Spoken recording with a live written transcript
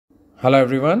Hello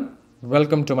everyone,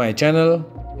 welcome to my channel.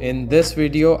 In this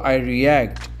video I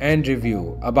react and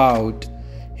review about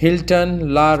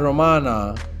Hilton La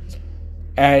Romana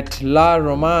at La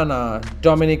Romana,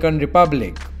 Dominican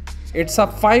Republic. It's a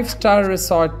 5-star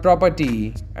resort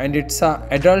property and it's a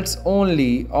adults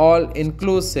only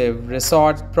all-inclusive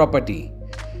resort property.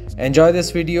 Enjoy this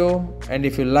video, and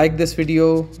if you like this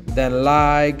video then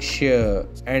like, share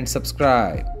and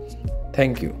subscribe.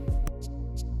 Thank you.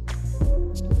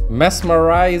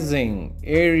 Mesmerizing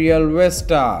aerial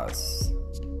vistas,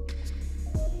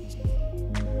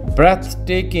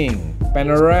 breathtaking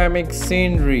panoramic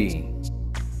scenery,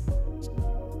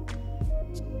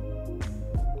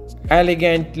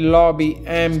 elegant lobby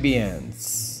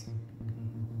ambience,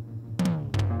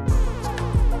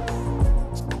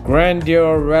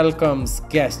 grandeur welcomes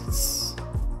guests,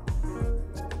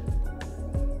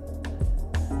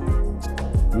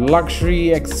 luxury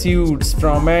exudes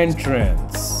from entrance,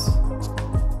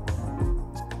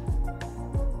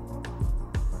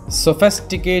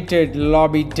 sophisticated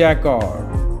lobby decor,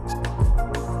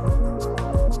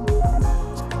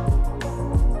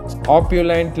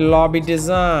 opulent lobby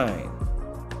design,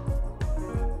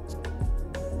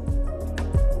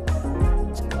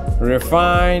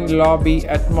 refined lobby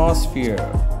atmosphere,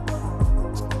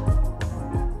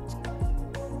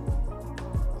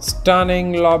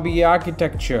 stunning lobby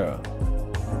architecture,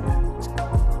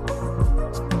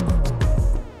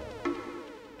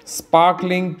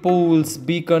 sparkling pools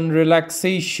beacon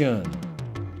relaxation,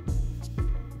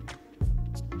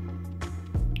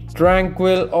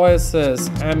 tranquil oasis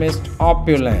amidst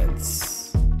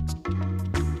opulence,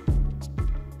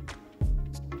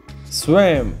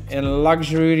 swim in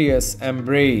luxurious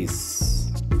embrace,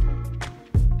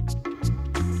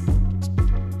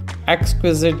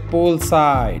 exquisite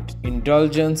poolside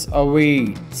indulgence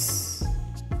awaits,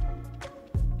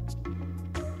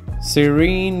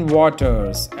 serene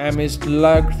waters amidst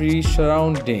luxury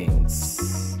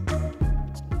surroundings,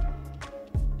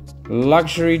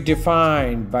 luxury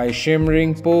defined by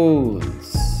shimmering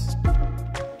pools,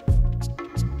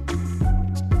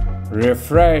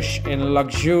 refresh in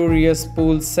luxurious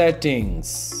pool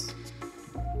settings,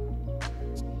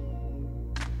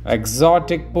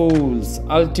 exotic pools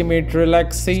ultimate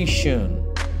relaxation,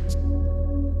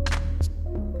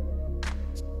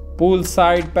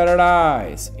 poolside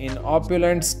paradise in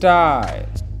opulent style,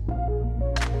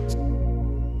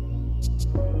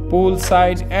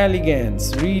 poolside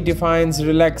elegance redefines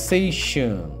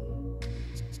relaxation,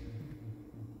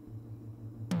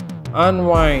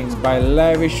 unwind by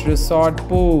lavish resort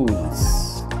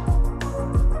pools,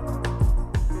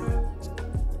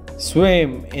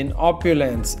 swim in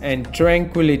opulence and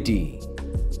tranquility,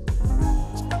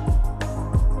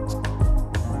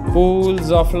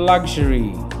 pools of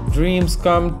luxury, dreams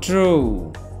come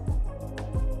true,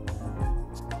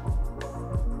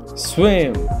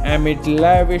 swim amid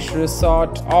lavish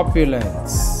resort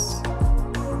opulence,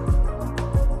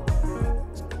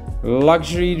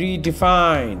 luxury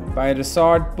redefined by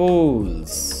resort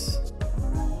pools,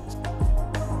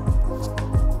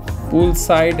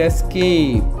 poolside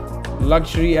escape,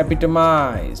 luxury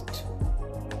epitomized,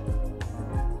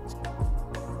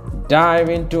 dive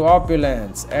into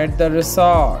opulence at the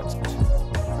resort,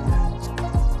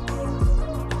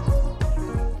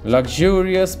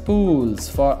 luxurious pools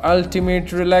for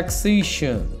ultimate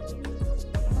relaxation,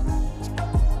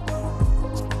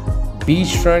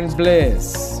 beachfront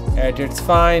bliss at its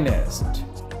finest,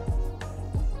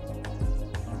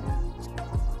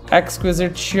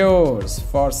 exquisite shores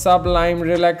for sublime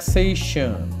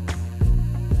relaxation,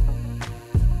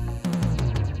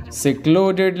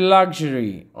 secluded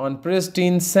luxury on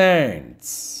pristine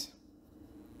sands,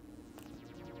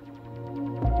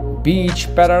 beach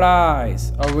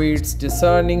paradise awaits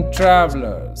discerning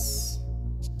travelers,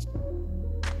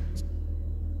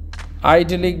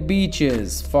 idyllic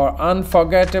beaches for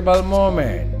unforgettable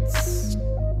moments,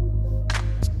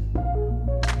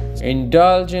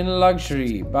 indulge in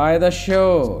luxury by the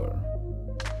shore,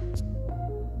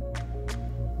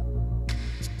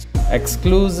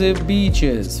 exclusive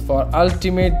beaches for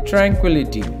ultimate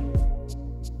tranquility,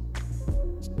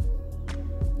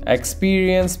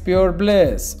 experience pure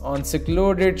bliss on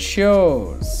secluded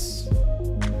shores,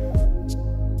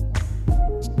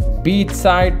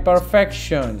 beachside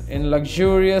perfection in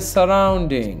luxurious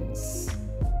surroundings,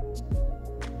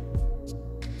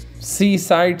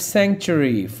 seaside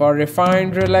sanctuary for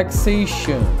refined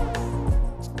relaxation,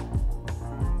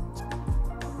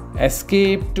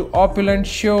 escape to opulent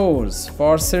shores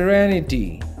for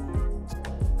serenity,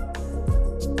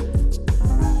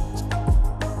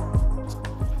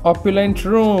 Opulent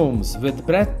rooms with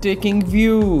breathtaking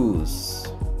views.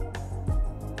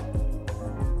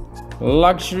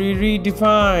 Luxury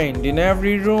redefined in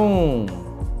every room.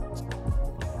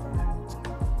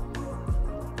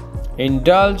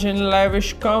 Indulge in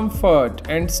lavish comfort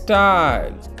and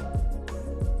style.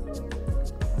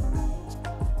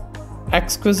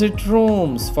 Exquisite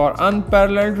rooms for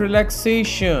unparalleled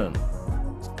relaxation.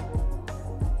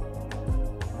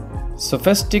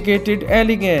 Sophisticated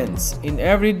elegance in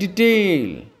every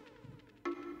detail.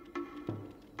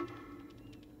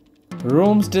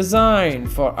 Rooms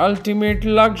designed for ultimate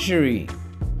luxury.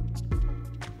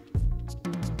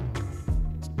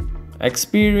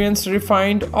 Experience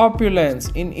refined opulence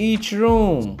in each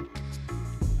room.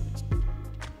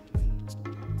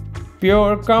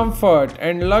 Pure comfort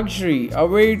and luxury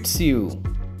awaits you.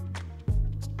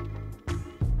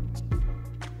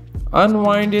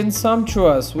 Unwind in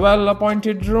sumptuous,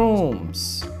 well-appointed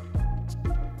rooms.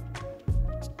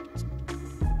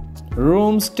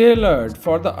 Rooms tailored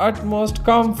for the utmost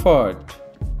comfort.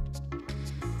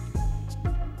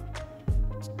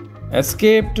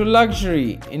 Escape to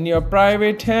luxury in your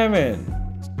private haven.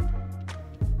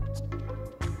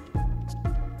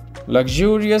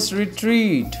 Luxurious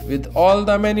retreat with all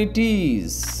the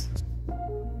amenities.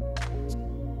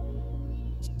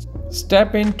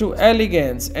 Step into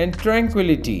elegance and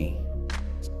tranquility.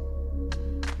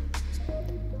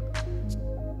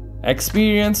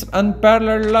 Experience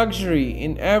unparalleled luxury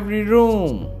in every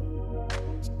room.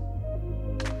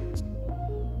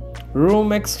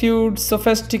 Room exudes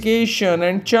sophistication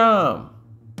and charm.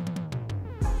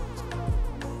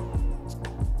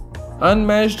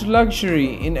 Unmatched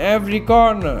luxury in every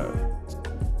corner.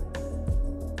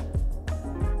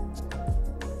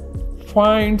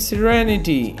 Find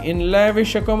serenity in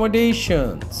lavish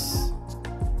accommodations.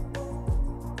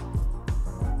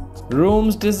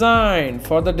 Rooms designed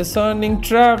for the discerning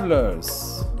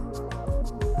travelers.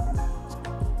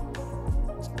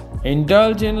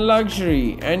 Indulge in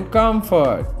luxury and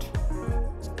comfort.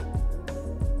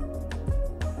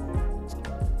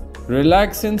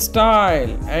 Relax in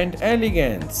style and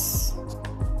elegance.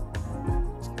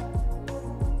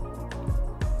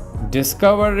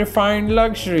 Discover refined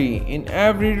luxury in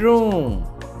every room.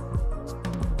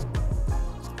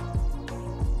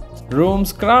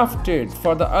 Rooms crafted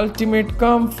for the ultimate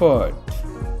comfort.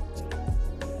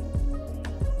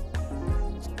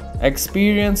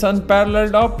 Experience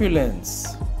unparalleled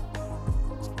opulence.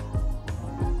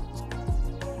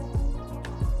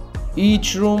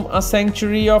 Each room a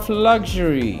sanctuary of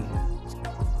luxury.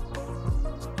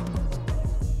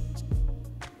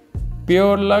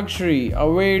 Pure luxury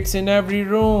awaits in every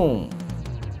room.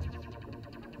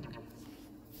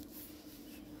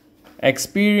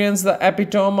 Experience the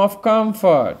epitome of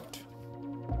comfort.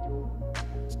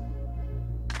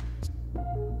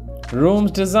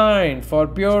 Rooms designed for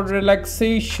pure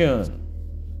relaxation.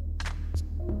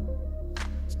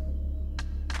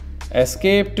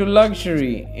 Escape to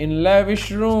luxury in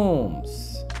lavish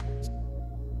rooms.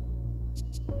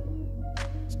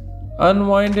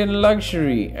 Unwind in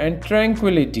luxury and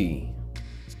tranquility.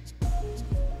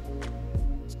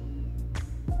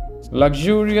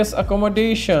 Luxurious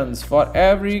accommodations for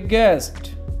every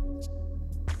guest.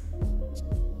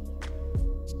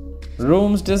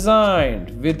 Rooms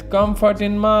designed with comfort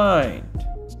in mind.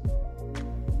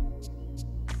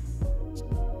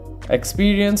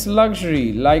 Experience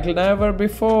luxury like never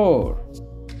before.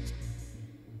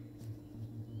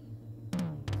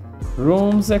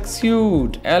 Rooms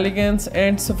exude elegance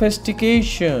and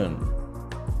sophistication.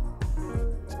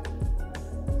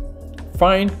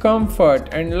 Find comfort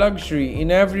and luxury in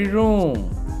every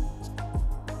room.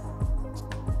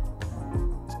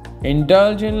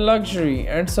 Indulge in luxury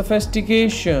and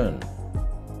sophistication.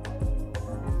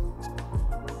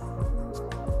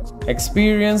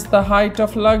 Experience the height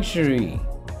of luxury.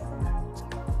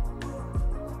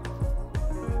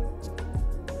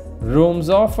 Rooms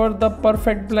offer the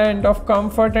perfect blend of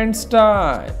comfort and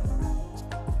style.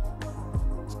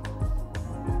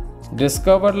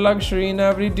 Discover luxury in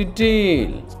every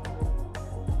detail.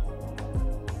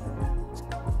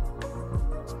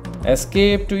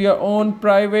 Escape to your own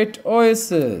private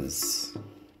oasis.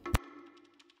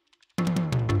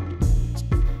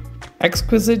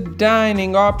 Exquisite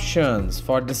dining options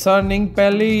for discerning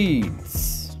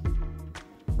palates.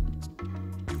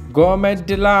 Gourmet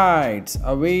delights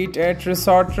await at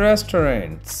resort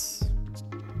restaurants.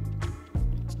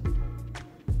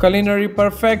 Culinary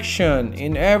perfection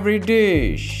in every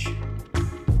dish.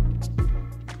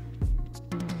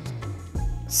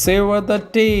 Savor the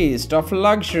taste of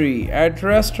luxury at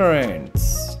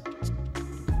restaurants.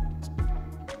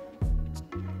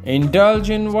 Indulge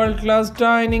in world-class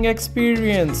dining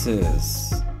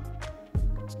experiences.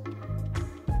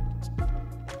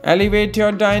 Elevate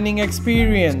your dining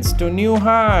experience to new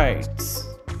heights.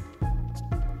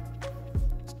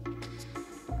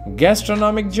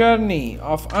 Gastronomic journey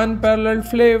of unparalleled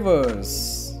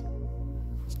flavors.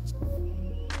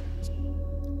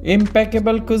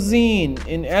 Impeccable cuisine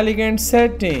in elegant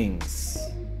settings.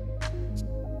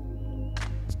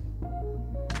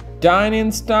 Dine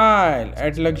in style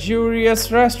at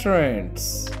luxurious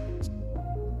restaurants.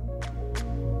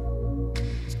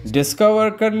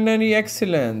 Discover culinary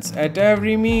excellence at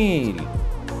every meal.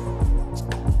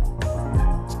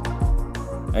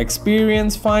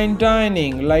 Experience fine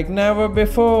dining like never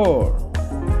before.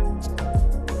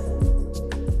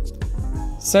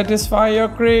 Satisfy your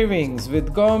cravings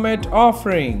with gourmet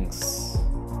offerings.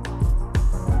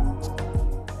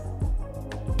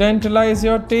 Tantalize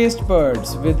your taste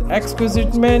buds with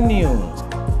exquisite menu.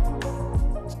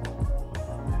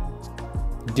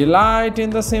 Delight in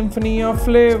the symphony of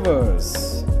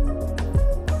flavors.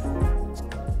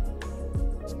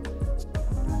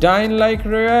 Dine like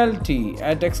royalty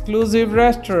at exclusive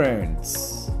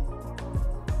restaurants.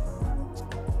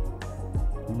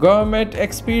 Gourmet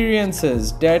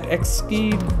experiences that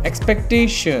exceed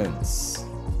expectations.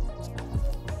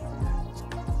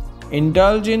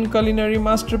 Indulge in culinary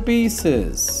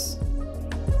masterpieces.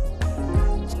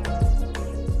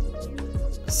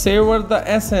 Savor the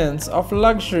essence of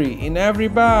luxury in every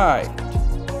bite.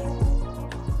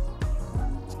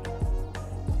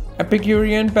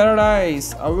 Epicurean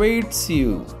paradise awaits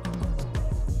you.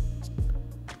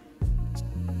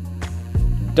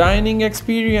 Dining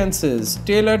experiences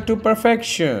tailored to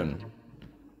perfection.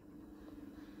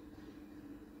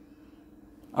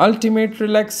 Ultimate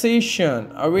relaxation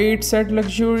awaits at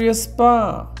luxurious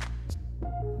spa.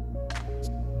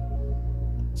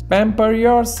 Pamper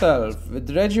yourself with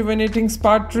rejuvenating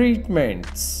spa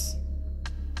treatments.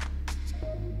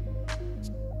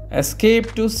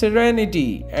 Escape to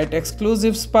serenity at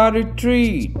exclusive spa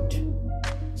retreat.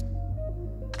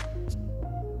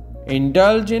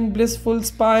 Indulge in blissful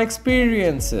spa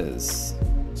experiences.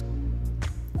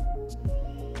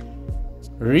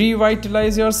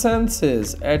 Revitalize your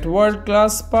senses at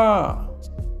world-class spa.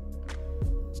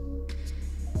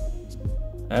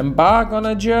 Embark on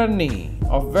a journey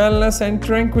of wellness and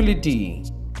tranquility.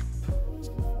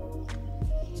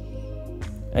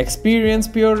 Experience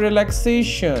pure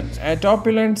relaxation at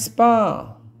opulent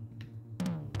spa.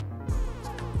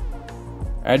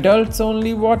 Adults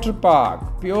only water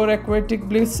park, pure aquatic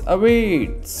bliss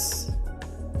awaits.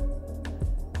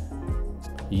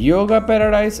 Yoga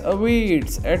paradise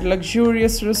awaits at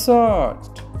luxurious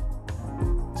resort.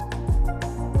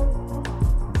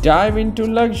 Dive into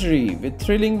luxury with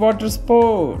thrilling water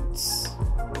sports.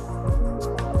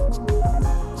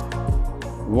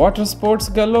 Water sports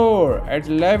galore at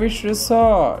lavish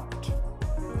resort.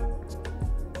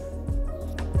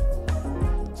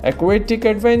 Aquatic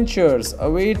adventures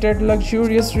await at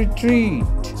luxurious retreat.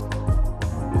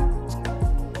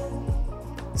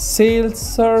 Sail,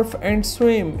 surf and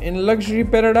swim in luxury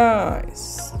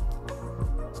paradise.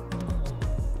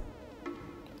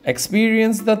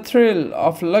 Experience the thrill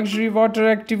of luxury water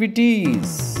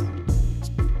activities.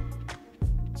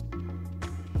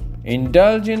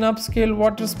 Indulge in upscale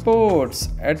water sports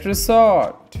at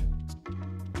resort.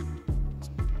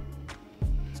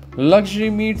 Luxury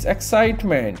meets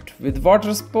excitement with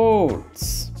water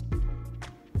sports.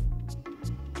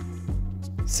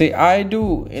 Say I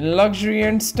do in luxury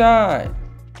and style.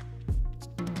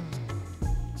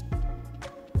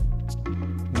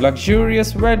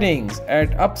 Luxurious weddings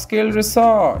at upscale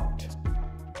resort.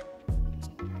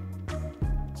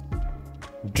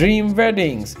 Dream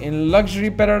weddings in luxury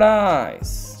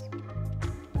paradise.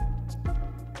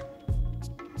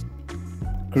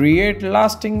 Create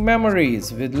lasting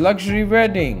memories with luxury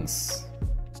weddings.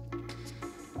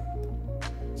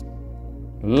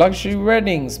 Luxury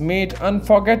weddings made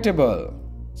unforgettable.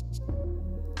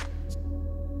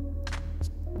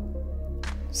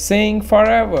 Staying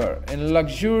forever in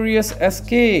luxurious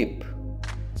escape.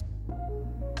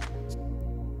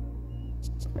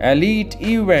 Elite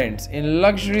events in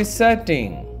luxury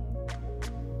setting.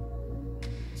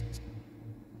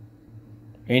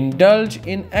 Indulge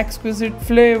in exquisite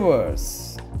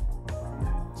flavors.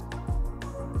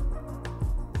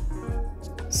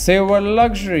 Savor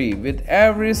luxury with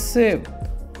every sip.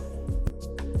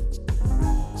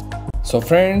 So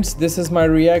friends, this is my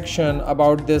reaction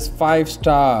about this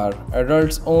 5-star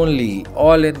adults only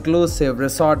all-inclusive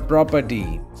resort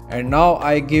property, and now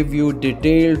I give you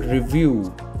detailed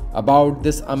review about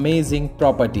this amazing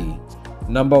property.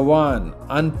 Number 1.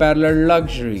 Unparalleled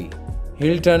luxury.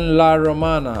 Hilton La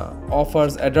Romana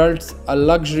offers adults a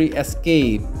luxury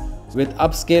escape with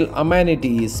upscale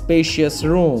amenities, spacious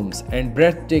rooms, and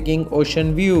breathtaking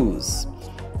ocean views.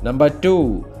 Number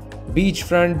 2.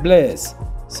 Beachfront bliss.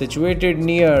 Situated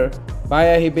near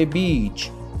Bayahibe Beach,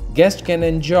 guests can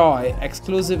enjoy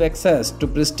exclusive access to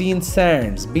pristine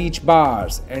sands, beach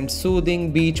bars, and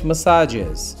soothing beach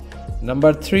massages.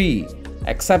 Number 3.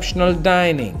 Exceptional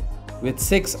dining. With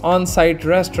 6 on-site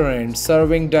restaurants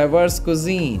serving diverse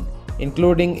cuisine,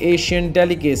 including Asian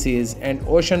delicacies and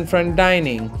oceanfront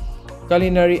dining,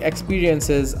 culinary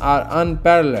experiences are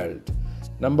unparalleled.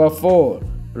 Number 4.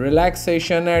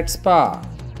 Relaxation at spa.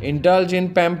 Indulge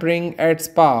in pampering at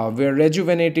spa, where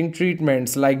rejuvenating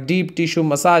treatments like deep tissue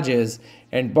massages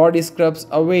and body scrubs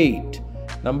await.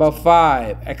 Number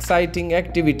 5. Exciting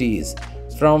activities.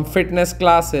 From fitness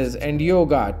classes and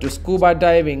yoga to scuba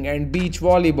diving and beach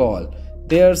volleyball,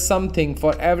 there's something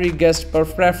for every guest per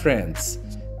preference.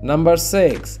 Number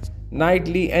 6.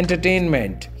 Nightly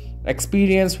entertainment.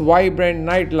 Experience vibrant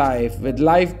nightlife with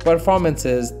live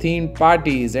performances, themed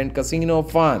parties, and casino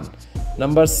fun.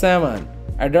 Number 7.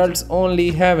 Adults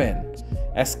only heaven.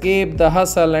 Escape the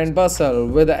hustle and bustle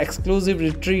with an exclusive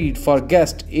retreat for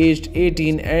guests aged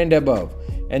 18 and above,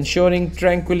 ensuring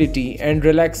tranquility and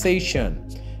relaxation.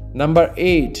 Number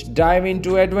 8. Dive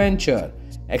into adventure.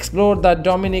 Explore the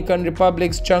Dominican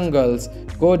Republic's jungles,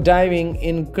 go diving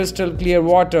in crystal clear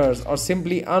waters, or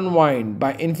simply unwind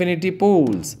by infinity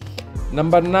pools.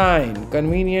 Number 9.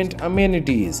 Convenient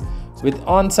amenities. With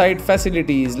on-site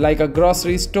facilities like a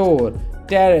grocery store,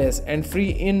 terrace, and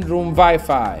free in-room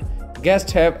Wi-Fi,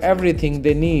 guests have everything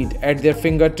they need at their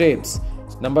fingertips.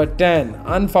 Number 10.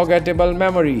 Unforgettable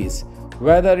memories.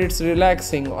 Whether it's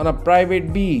relaxing on a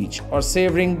private beach or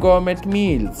savoring gourmet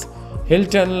meals,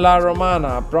 Hilton La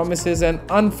Romana promises an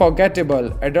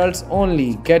unforgettable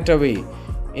adults-only getaway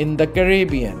in the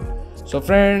Caribbean. So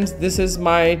friends, this is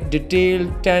my detailed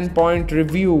 10-point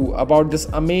review about this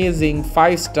amazing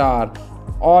 5-star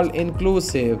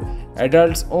all-inclusive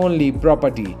adults-only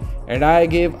property, and I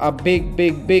gave a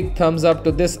big thumbs up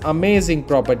to this amazing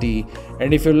property.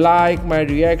 And if you like my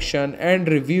reaction and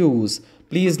reviews,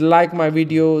 please like my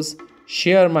videos,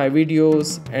 share my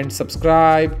videos, and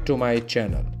subscribe to my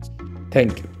channel.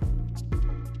 Thank you.